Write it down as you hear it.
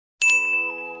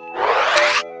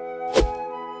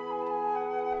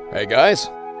Hey guys,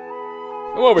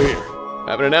 come over here. I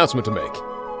have an announcement to make.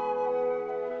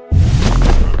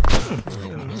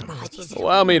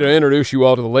 Allow me to introduce you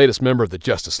all to the latest member of the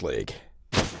Justice League.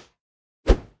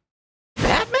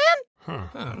 Batman?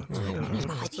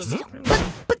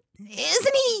 But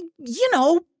isn't he,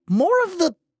 more of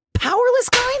the powerless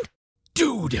kind?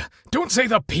 Dude, don't say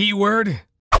the P word.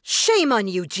 Shame on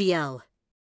you, GL.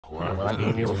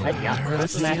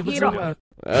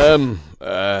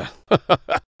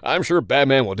 I'm sure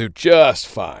Batman will do just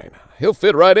fine. He'll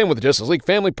fit right in with the Justice League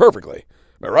family perfectly.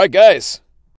 Am I right, guys?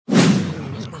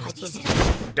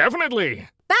 Definitely.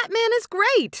 Batman is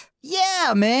great.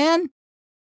 Yeah, man.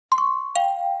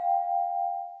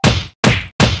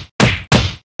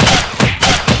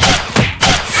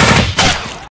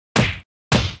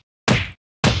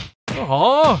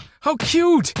 Aw, how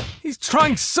cute! He's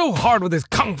trying so hard with his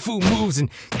kung fu moves and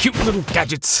cute little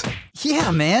gadgets. Yeah,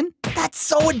 man. That's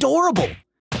so adorable.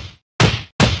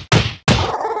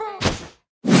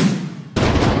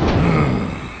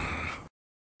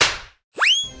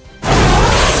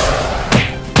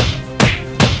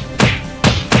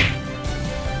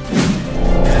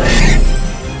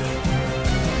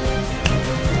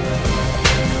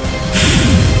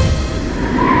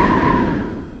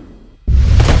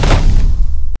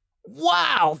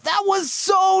 Wow, that was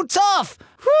so tough!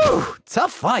 Whew,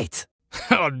 tough fight.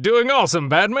 Oh, doing awesome,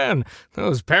 Batman.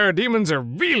 Those parademons are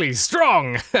really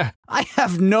strong. I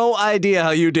have no idea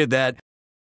how you did that.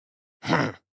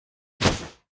 Look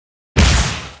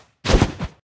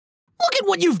at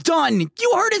what you've done!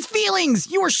 You hurt his feelings!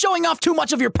 You were showing off too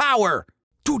much of your power!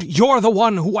 Dude, you're the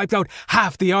one who wiped out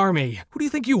half the army. Who do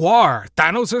you think you are?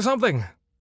 Thanos or something?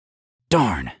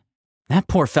 Darn. That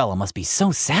poor fella must be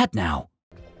so sad now.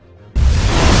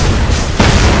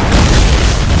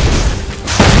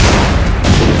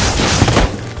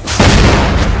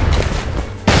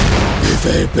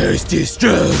 Firepower's too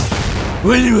strong.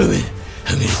 Wonder Woman,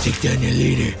 I'm gonna take down your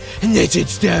leader, and that should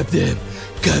stop them.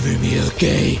 Cover me,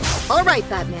 okay? All right,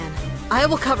 Batman. I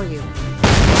will cover you.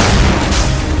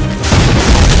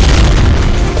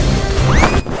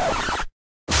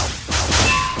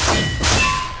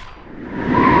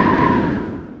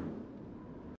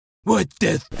 What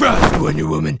the fuck, Wonder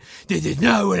Woman? This is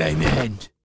not what I meant.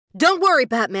 Don't worry,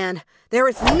 Batman. There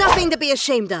is nothing to be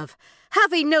ashamed of.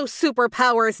 Having no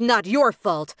superpower is not your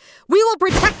fault. We will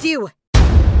protect you!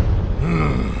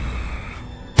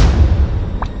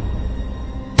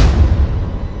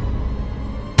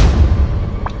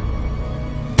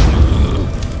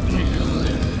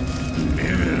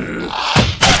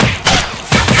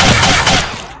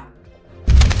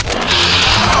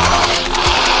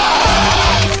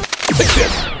 Take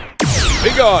this!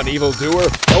 Be gone, evildoer!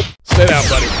 Oh, stay down,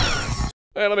 buddy.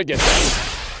 Hey, let me get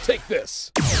that. Take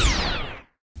this.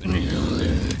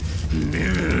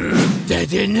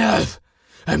 That's enough!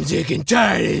 I'm sick and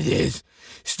tired of this!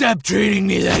 Stop treating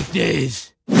me like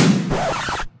this!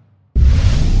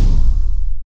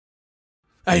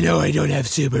 I know I don't have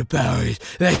superpowers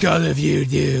like all of you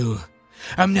do.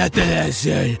 I'm not the last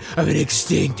son of an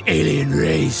extinct alien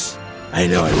race. I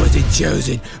know I wasn't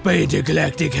chosen by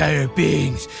intergalactic higher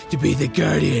beings to be the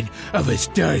guardian of a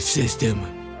star system.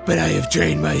 But I have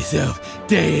trained myself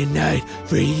day and night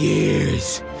for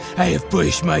years. I have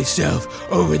pushed myself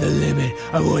over the limit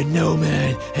of what no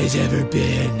man has ever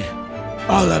been.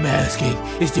 All I'm asking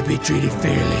is to be treated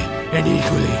fairly and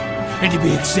equally, and to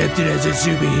be accepted as a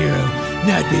superhero,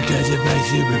 not because of my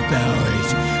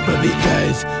superpowers, but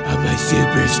because of my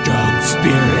super strong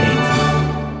spirit.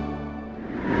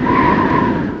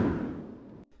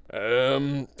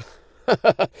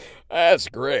 That's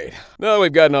great. Now that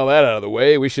we've gotten all that out of the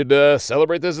way, we should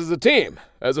celebrate this as a team,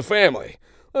 as a family.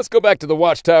 Let's go back to the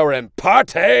Watchtower and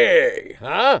party,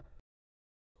 huh?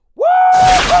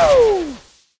 Woo!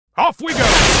 Off we go!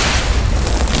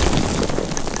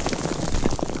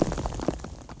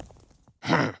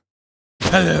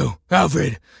 Hello,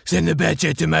 Alfred. Send the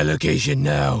Batjet to my location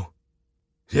now.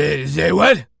 Say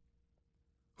what?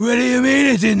 What do you mean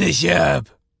it's in the shop?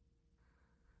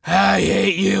 I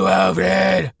hate you,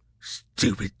 Alfred!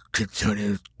 Stupid,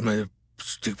 mother,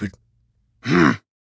 stupid.